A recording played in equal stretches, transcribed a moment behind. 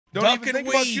Don't Duck even and think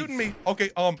about weave. shooting me. Okay,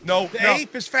 no. The no.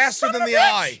 ape is faster Son than of a the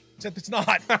bitch! eye. Except it's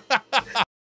not.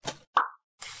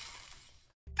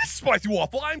 This is Spicy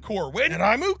Waffle. I'm Corwin. And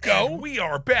I'm Uko. And we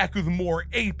are back with more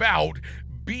Ape Out,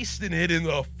 beasting it in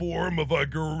the form of a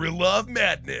gorilla of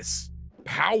madness.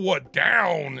 Power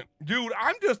down. Dude,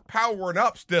 I'm just powering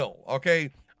up still,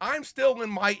 okay? I'm still in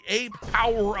my ape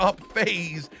power-up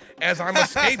phase as I'm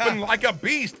escaping like a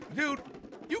beast. Dude,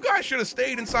 you guys should have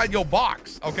stayed inside your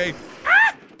box, okay?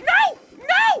 Ah! No!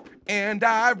 No! And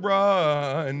I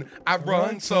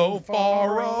run so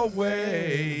far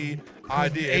away. I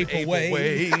did ape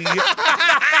away.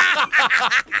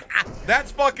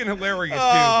 That's fucking hilarious, dude.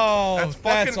 Oh, that's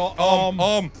fucking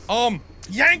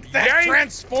yank that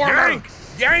transformer.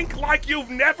 Yank like you've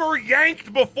never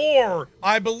yanked before.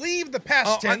 I believe the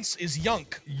past tense is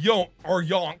yunk.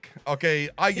 Yonk. Okay,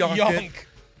 I yonked it.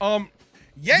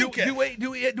 Yank it.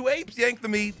 Do apes yank the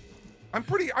meat? I'm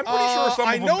pretty sure some of them.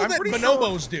 I know that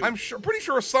bonobos do. I'm pretty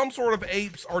sure some sort of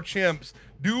apes or chimps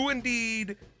do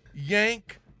indeed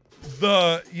yank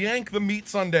the meat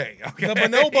sundae. Okay? The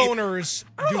bonoboners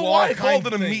I don't do know all why I kinds called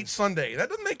it of a things. meat sundae. That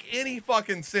doesn't make any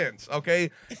fucking sense.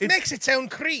 Okay, It makes its own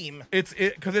cream.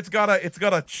 because it's got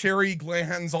a cherry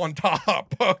glands on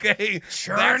top. Okay,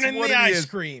 Churning the ice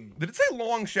cream. Did it say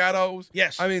long shadows?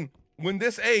 Yes. I mean, when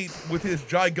this ape with his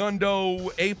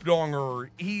gigundo ape donger,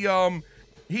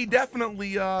 he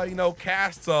definitely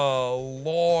casts a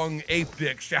long ape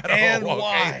dick shadow And okay?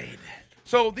 wide.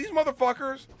 So these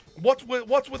motherfuckers, what's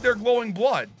with their glowing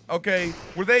blood? Okay,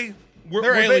 were they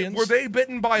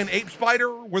bitten by an ape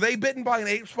spider? Were they bitten by an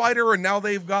ape spider and now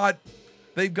they've got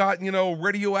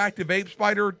radioactive ape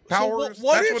spider powers? So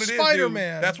what That's if what it is,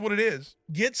 Spider-Man dude. That's what it is.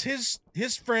 Gets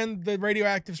his friend the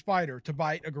radioactive spider to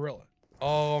bite a gorilla?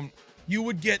 You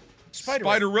would get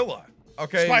Spiderilla.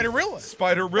 Okay. Spiderilla.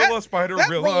 Spiderilla. That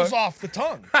rolls off the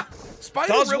tongue. Spiderilla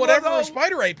Does whatever though, a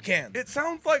spider ape can. It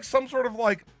sounds like some sort of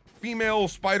like female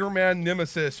Spider-Man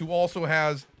nemesis who also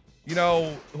has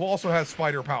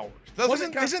spider powers.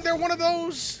 Isn't there one of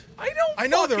those? I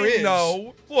know there is.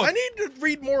 No. Look, I need to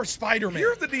read more Spider-Man.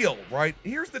 here's the deal, right?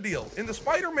 Here's the deal. In the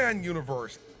Spider-Man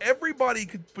universe, everybody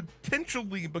could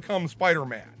potentially become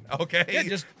Spider-Man. Okay,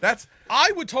 Yeah,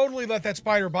 I would totally let that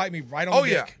spider bite me right on the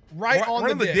dick. Right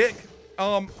on the dick.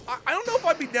 I don't know if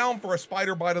I'd be down for a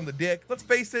spider bite on the dick. Let's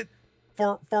face it,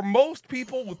 for most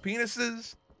people with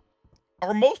penises,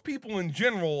 or most people in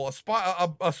general,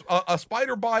 a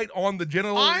spider bite on the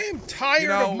genitals. I am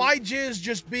tired of my jizz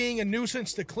just being a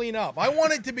nuisance to clean up. I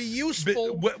want it to be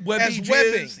useful as jizz.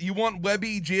 webbing. You want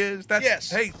webby jizz? Yes.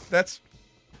 Hey,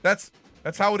 that's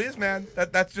how it is, man.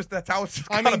 That's how it's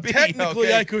gotta I mean, be. technically,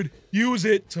 okay? I could use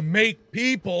it to make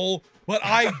people, but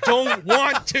I don't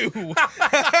want to.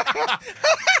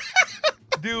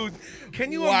 Dude,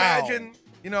 can you imagine?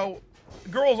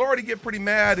 Girls already get pretty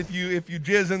mad if you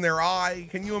jizz in their eye.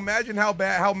 Can you imagine how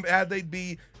bad they'd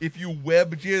be if you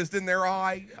web jizzed in their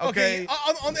eye? Okay.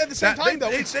 At the same time, though,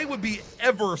 they would be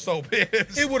ever so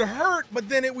pissed. it would hurt, but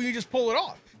then you just pull it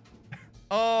off.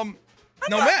 I'm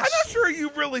mess. not sure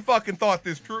you really fucking thought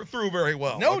this through very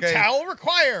well. No okay? towel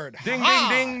required. Ding, ding,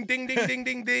 ding, ding, ding, ding,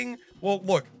 ding, ding. Well,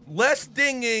 look, less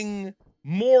dinging,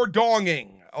 more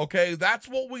donging. Okay, that's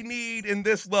what we need in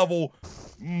this level.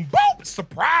 Boop!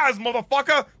 Surprise,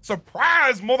 motherfucker!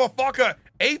 Surprise, motherfucker!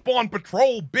 Ape on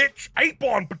patrol, bitch! Ape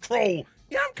on patrol!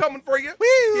 Yeah, I'm coming for you.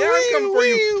 I'm coming for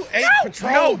you. Ape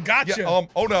patrol, gotcha. Yeah,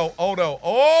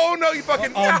 oh no, you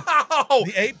fucking no!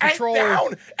 The ape patrol.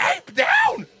 Ape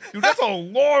down! Dude, that's a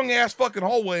long ass fucking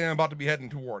hallway I'm about to be heading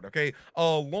toward. Okay, a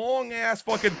long ass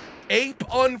fucking ape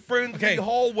unfriendly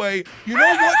hallway. You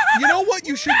know what?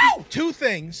 You should do two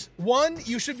things. One,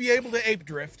 you should be able to ape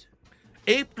drift.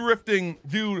 Ape drifting,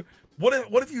 dude. What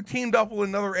if you teamed up with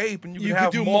another ape and you could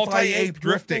have do multi-ape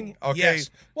drifting? Okay. Yes.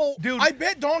 Well, dude, I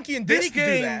bet Donkey and Diddy could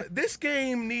do that. This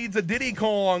game needs a Diddy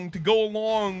Kong to go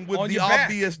along with the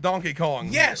obvious Donkey Kong.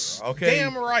 Yes. Here, okay.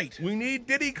 Damn right. We need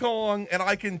Diddy Kong, and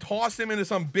I can toss him into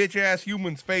some bitch ass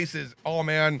humans' faces. Oh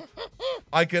man,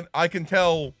 I can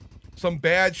tell some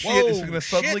bad shit is gonna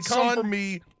suddenly come for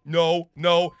me. No.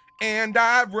 And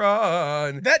I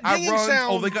run. That dinging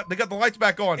sound. Oh, they got the lights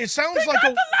back on. It sounds like the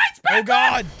lights back Oh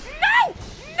God. No!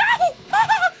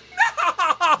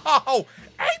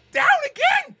 Ape down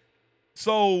again!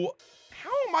 So, how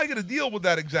am I gonna deal with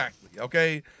that exactly?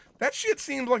 Okay? That shit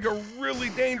seems like a really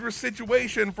dangerous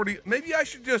situation for maybe I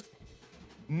should just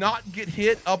not get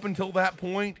hit up until that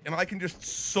point and I can just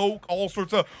soak all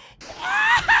sorts of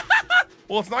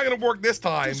well, it's not gonna work this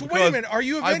time. So wait a minute, are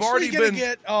you eventually gonna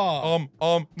get no.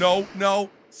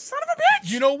 Son of a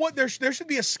bitch! You know what? There should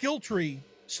be a skill tree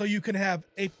so you can have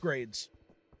ape grades.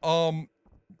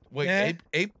 Wait, Eh?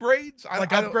 ape grades? Like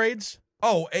upgrades?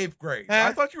 Oh, ape grades. Eh?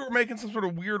 I thought you were making some sort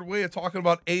of weird way of talking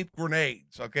about ape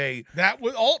grenades. Okay, That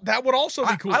would also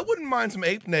be cool. I wouldn't mind some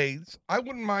ape nades. I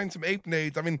wouldn't mind some ape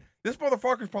nades. I mean, this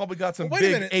motherfucker's probably got some Well, wait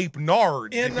a big minute. ape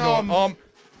nards. In, why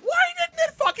didn't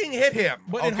it fucking hit him?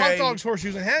 But in hot dogs,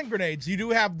 horseshoes, and hand grenades, you do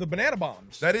have the banana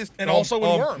bombs. That is, and also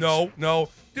in worms. No,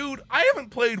 dude, I haven't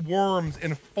played worms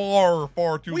in far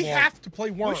too long. We have to play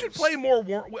worms. We should play more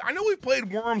worms. I know we've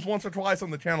played worms once or twice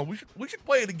on the channel. We should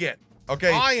play it again.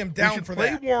 Okay, I am down for that. We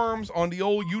should play worms on the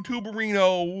old YouTube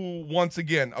Arena once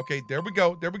again. Okay, there we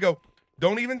go.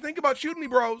 Don't even think about shooting me,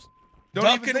 bros. Don't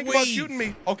Duck even and think about weave. shooting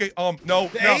me. Okay, no.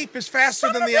 The ape is faster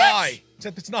Son than of a the bitch! eye,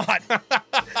 except it's not.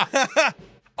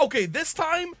 Okay, this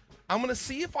time I'm gonna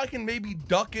see if I can maybe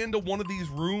duck into one of these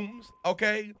rooms.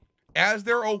 Okay, as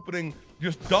they're opening,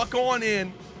 just duck on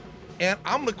in, and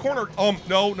I'm the corner.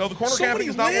 No, the corner So camping many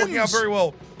is not working out limbs. very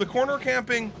well. The corner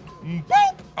camping.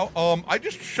 Boop! Oh, I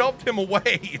just shoved him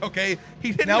away. Okay,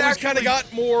 he didn't. Now he's kind of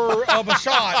got more of a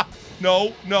shot.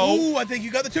 No. Ooh, I think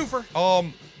you got the twofer.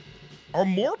 Are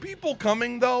more people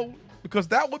coming though? Because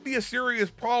that would be a serious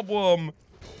problem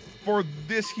for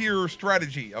this here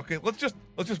strategy. Okay, let's just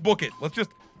book it. Let's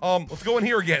go in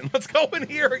here again. Let's go in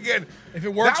here again. If it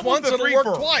works once, it'll work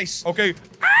twice. Okay.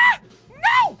 Ah!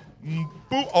 No!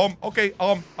 Boo. Okay.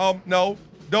 No.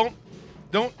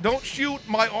 Don't shoot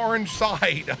my orange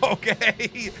side.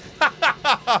 Okay.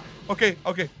 Okay.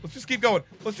 Let's just keep going.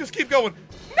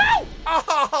 No!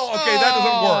 Oh, okay, that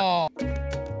doesn't work.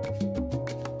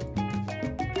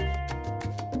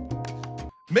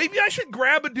 Maybe I should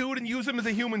grab a dude and use him as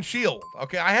a human shield.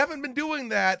 Okay, I haven't been doing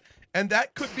that, and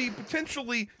that could be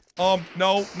potentially,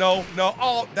 no.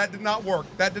 Oh, that did not work.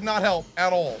 That did not help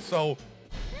at all. So,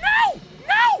 no!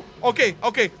 Okay,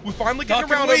 we're finally getting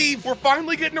around him. We're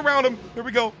finally getting around him. There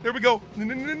we go.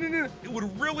 No. It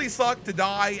would really suck to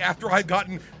die after I've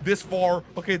gotten this far.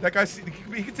 Okay, that guy,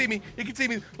 he can see me.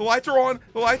 The lights are on,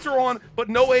 but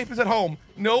no ape is at home.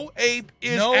 No ape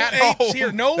is at home. No apes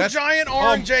here. No giant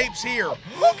orange apes here.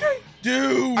 Okay.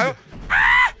 Dude. No!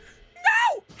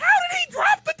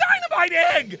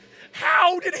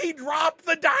 How did he drop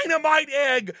the dynamite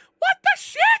egg? What the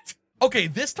shit? Okay,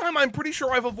 this time I'm pretty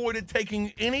sure I've avoided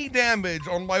taking any damage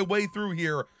on my way through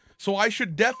here, so I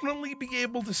should definitely be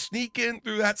able to sneak in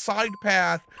through that side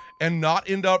path and not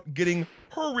end up getting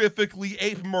horrifically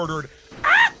ape murdered.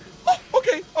 Ah! Oh,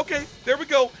 okay, there we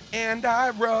go. And I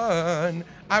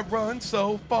run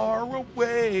so far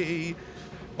away.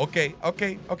 Okay,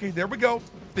 there we go.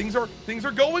 Things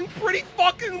are going pretty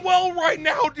fucking well right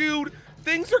now, dude.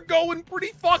 Things are going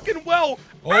pretty fucking well.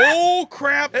 Oh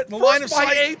crap! At the first line of my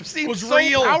sight ape seemed was so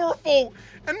real. powerful,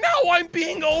 and now I'm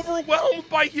being overwhelmed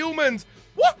by humans.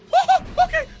 What?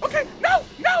 Okay, no.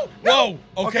 Whoa,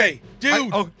 okay,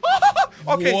 dude.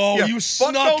 Okay, whoa, yeah. you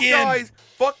Fuck snuck those in. guys.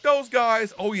 Fuck those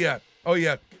guys. Oh yeah.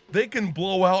 They can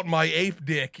blow out my ape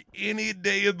dick any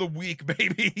day of the week,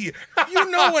 baby.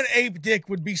 You know an ape dick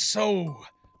would be so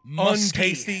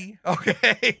untasty.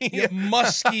 Okay. Yeah,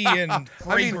 musky and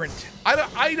fragrant. I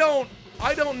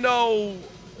don't know.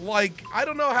 Like, I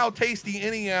don't know how tasty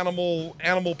any animal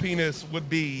penis would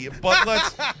be, but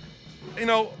let's,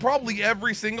 probably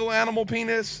every single animal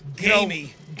penis,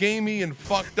 gamey and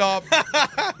fucked up.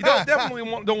 You definitely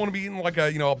don't want to be eating like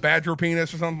a badger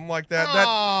penis or something like that.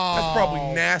 That's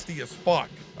probably nasty as fuck.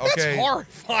 Okay, that's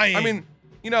horrifying. I mean,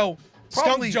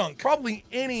 skunk junk. Probably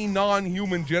any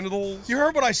non-human genitals. You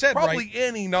heard what I said, probably right?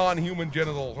 Any non-human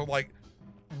genitals are like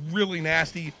really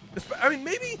nasty. I mean,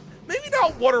 maybe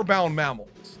not waterbound mammals.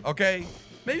 Okay,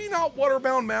 maybe not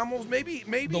waterbound mammals. Maybe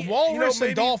the walrus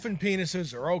and dolphin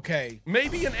penises are okay.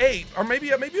 Maybe an ape, or maybe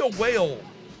a whale.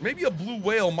 Maybe a blue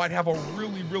whale might have a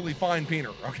really fine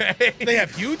peener. Okay, they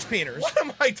have huge peeners. What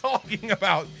am I talking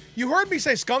about? You heard me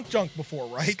say skunk junk before,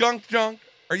 right? Skunk junk.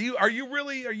 Are you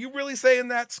really saying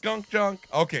that, skunk junk?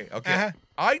 Okay.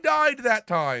 I died that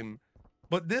time,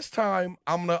 but this time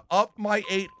I'm gonna up my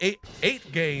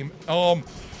eight game.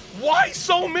 Why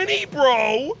so many,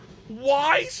 bro?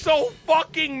 Why so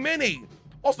fucking many?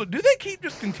 Also, do they keep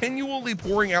just continually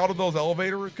pouring out of those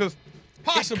elevators? Because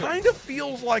it kind of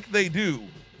feels like they do.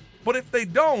 But if they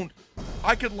don't,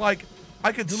 I could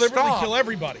deliberately kill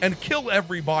everybody. And kill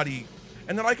everybody.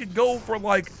 And then I could go for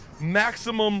like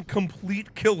maximum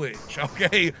complete killage,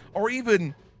 okay? Or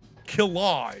even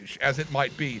killage, as it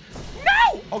might be.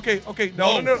 No! Okay,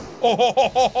 no.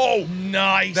 Oh,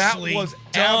 nicely that was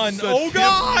done. Oh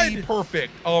God!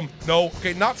 Perfect. No.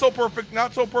 Okay, not so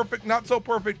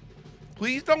perfect.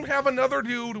 Please don't have another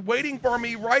dude waiting for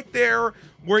me right there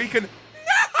where he can. No!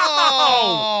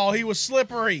 Oh, he was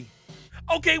slippery.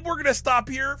 Okay, we're gonna stop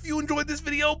here. If you enjoyed this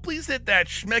video, please hit that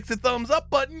schmex thumbs up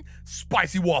button.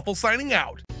 Spicy Waffle signing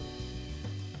out.